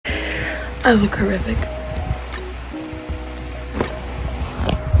I look horrific.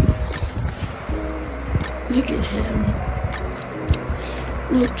 Look at him.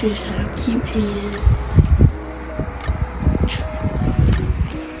 Look just how cute he is.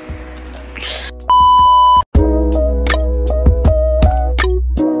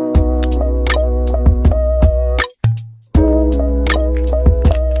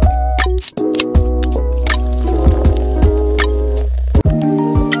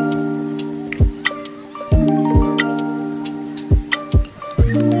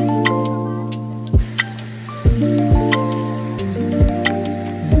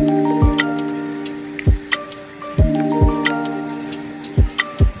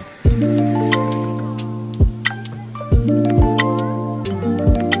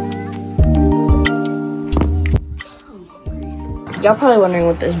 Y'all probably wondering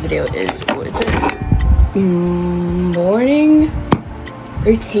what this video is. What is it? Morning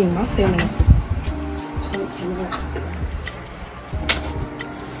routine. My family's.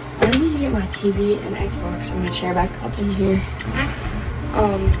 I need to get my TV and Xbox and my chair back up in here.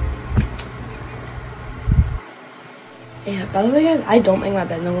 Yeah, by the way guys, I don't make my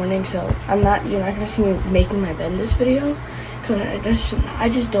bed in the morning, so you're not gonna see me making my bed in this video, cause I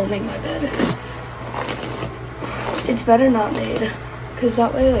just don't make my bed. It's better not made, cause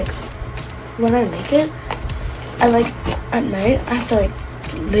that way, like, when I make it, at night, I have to, like,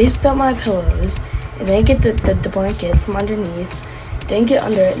 lift up my pillows, and then get the blanket from underneath, then get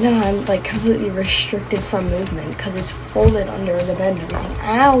under it, and then I'm, like, completely restricted from movement, cause it's folded under the bed and everything.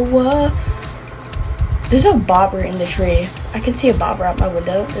 Ow! There's a bobber in the tree. I can see a bobber out my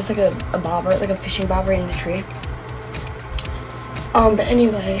window. There's, like, a bobber, like a fishing bobber in the tree. But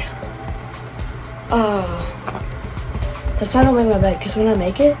anyway, that's why I don't make my bed, because when I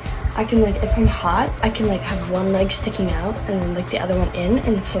make it, I can, like, if I'm hot, I can, like, have one leg sticking out and then, like, the other one in,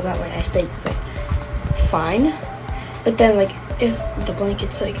 and so that way I stay, like, fine. But then, like, if the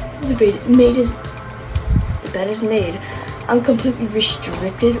blanket's, like, the bed is made, I'm completely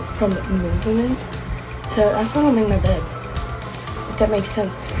restricted from movement. So that's why I don't make my bed, if that makes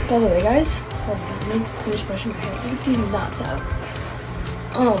sense. By the way, guys, hold on, let me finish brushing my hair. Look at these knots out.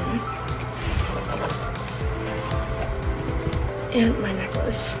 And my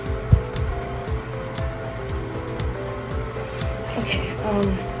necklace. Okay,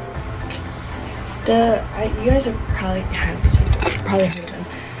 you guys have probably heard of them.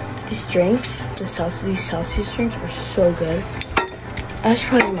 These drinks, these Celsius drinks are so good. I should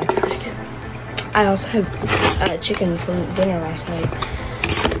probably in my trash can. I also have chicken from dinner last night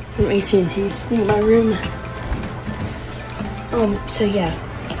from AT&T's in my room. So yeah.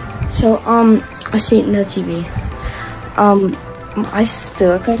 So, I see no TV. I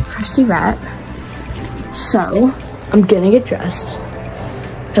still look like a crusty rat, so I'm gonna get dressed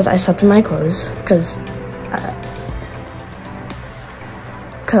because I slept in my clothes because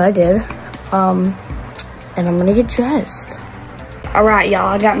I did, and I'm gonna get dressed. All right, y'all,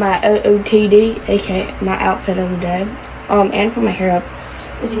 I got my OOTD, aka my outfit of the day, and put my hair up,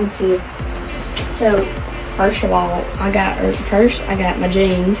 as you can see. So first of all, I got my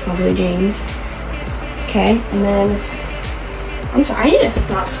jeans, my blue jeans. Okay, and then I'm sorry, I need to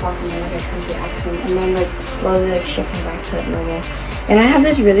stop talking in like a country accent and then like slowly like shifting back to normal. And I have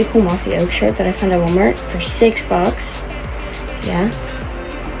this really cool Mossy Oak shirt that I found at Walmart for $6. Yeah,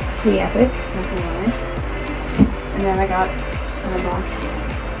 pretty epic, not gonna lie. And then I got black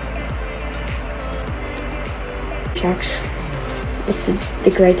chucks with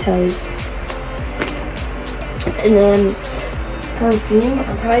the gray toes. And then perfume,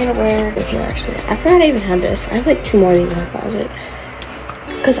 I'm probably gonna wear here actually. I forgot I even had this. I have like 2 more of these in my closet.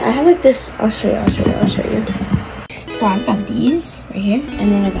 Cause I have like this, I'll show you. So I've got these right here,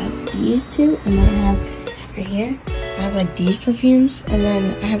 and then I got these 2, and then I have right here, I have like these perfumes, and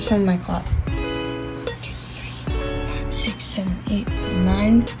then I have some in my closet. 1, 2, 3, 4, 5, 6, 7, 8,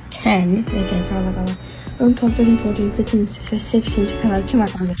 9, 10. Right there, 12, 13, 14, 15, 16, to kind of to my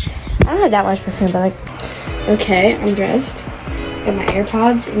closet. I don't have that much perfume, but like, okay, I'm dressed. Got my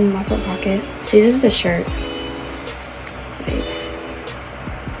AirPods in my front pocket. See, this is the shirt. Wait.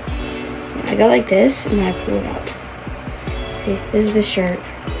 I go like this, and then I pull it up. See, this is the shirt.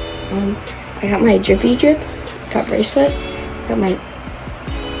 I got my drippy drip, got bracelet, got my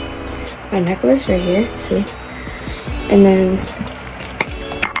necklace right here. See, and then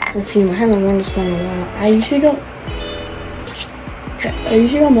perfume. I haven't worn this one in a while. I usually go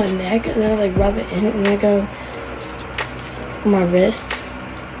on my neck, and then I like rub it in, and then I go on my wrists,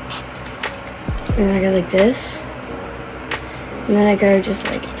 and then I go like this, and then I go just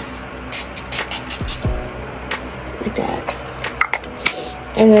like that.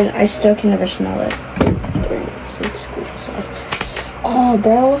 And then I still can never smell it during school stuff. Oh,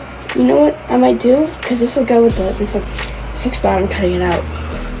 bro. You know what I might do? Because this will go with this looks bad. I'm cutting it out.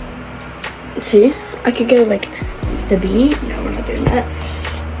 See? I could go like the beanie. No, we're not doing that.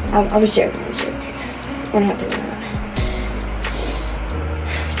 I was joking. We're not doing that.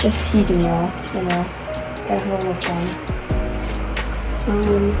 Just teasing y'all, you know. Gotta have a little fun. So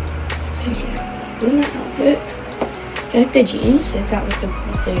yeah. Isn't that outfit? I like the jeans. They've got like the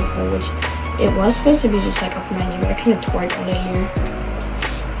big hole, which it was supposed to be just like up my knee, but I kind of tore it out of here.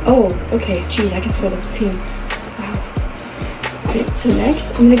 Oh, okay. Geez, I can smell the perfume. Wow. Alright, so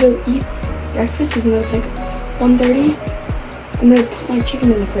next I'm gonna go eat breakfast, even though it's like 1:30. I'm gonna put my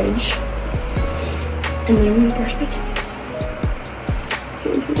chicken in the fridge, and then I'm gonna brush my teeth.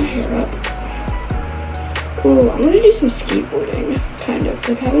 I'm gonna put my hair up. Ooh, I'm gonna do some skateboarding, kind of.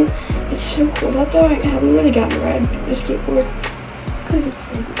 Like, it's so cold out there. I haven't really gotten to ride a skateboard because it's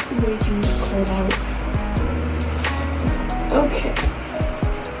like way too cold out. Okay.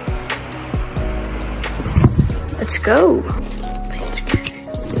 Let's go.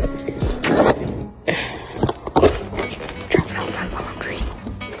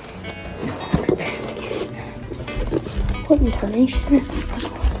 What intonation?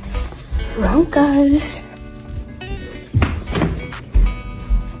 Wrong, guys.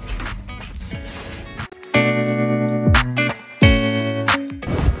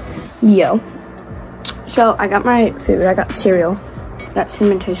 Yo. So I got my food. I got cereal. Got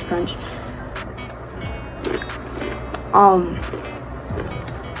Cinnamon Toast Crunch. I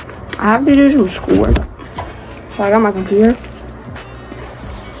have to do some schoolwork. So I got my computer.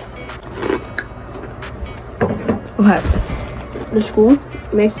 Okay. The school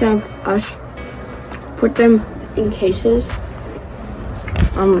makes us put them in cases.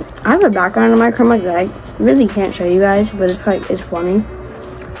 I have a background on my Chromebook that I really can't show you guys, but it's funny.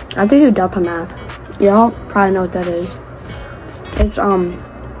 I have to do Delta Math. Y'all probably know what that is. It's one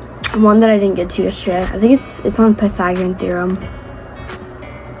that I didn't get to yesterday. I think it's on Pythagorean theorem.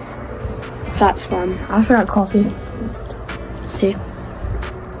 That's fun. I also got coffee. See.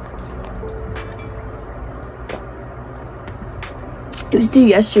 It was due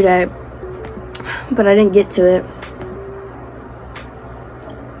yesterday, but I didn't get to it.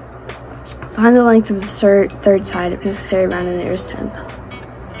 Find the length of the third side if necessary around the nearest 10th.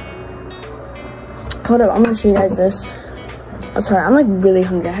 Hold up, I'm gonna show you guys this. Oh, sorry, I'm like really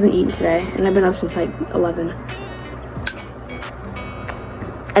hungry. I haven't eaten today, and I've been up since like 11.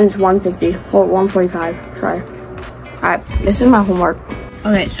 And it's 1:50, or 1:45, sorry. Alright, this is my homework.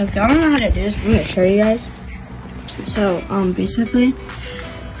 Okay, so if y'all don't know how to do this, I'm gonna show you guys. So, basically,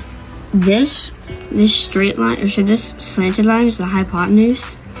 this straight line, or so this slanted line is the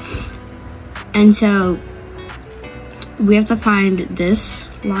hypotenuse. And so, we have to find this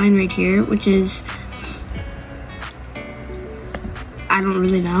line right here, which is, I don't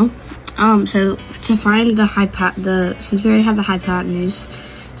really know. So to find since we already have the hypotenuse,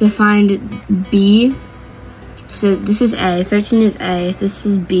 to find B, so this is A, 13 is A, this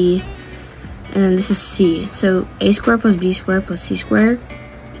is B, and then this is C. So A squared plus B squared plus C squared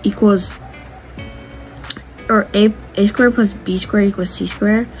equals, or A squared plus B squared equals C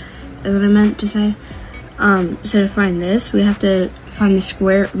squared, is what I meant to say. So to find this, we have to find the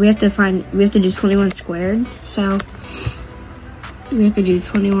square, we have to do 21 squared. So we have to do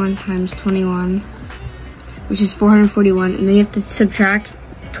 21 times 21, which is 441, and then you have to subtract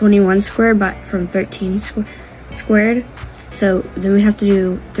 21 squared from 13 squared. So then we have to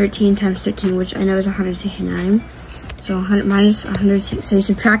do 13 times 13, which I know is 169. So 100 minus 100, so you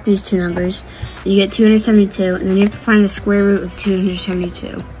subtract these two numbers, you get 272, and then you have to find the square root of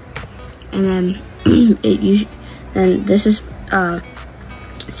 272. And then then this is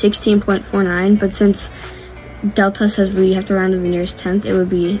 16.49, but since Delta says we have to round to the nearest 10th, it would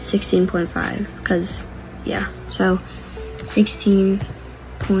be 16.5, because, yeah, so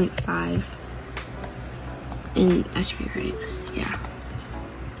 16.5, and that should be right, yeah.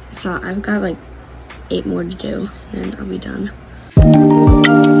 So I've got like 8 more to do, and I'll be done.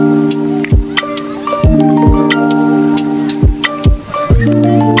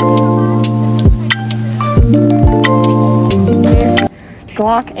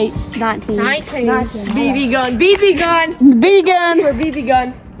 Glock 19. BB gun. BB gun. BB gun. For BB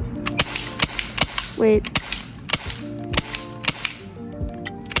gun. Wait.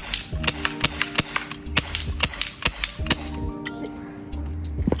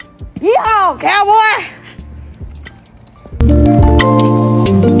 Yo, cowboy!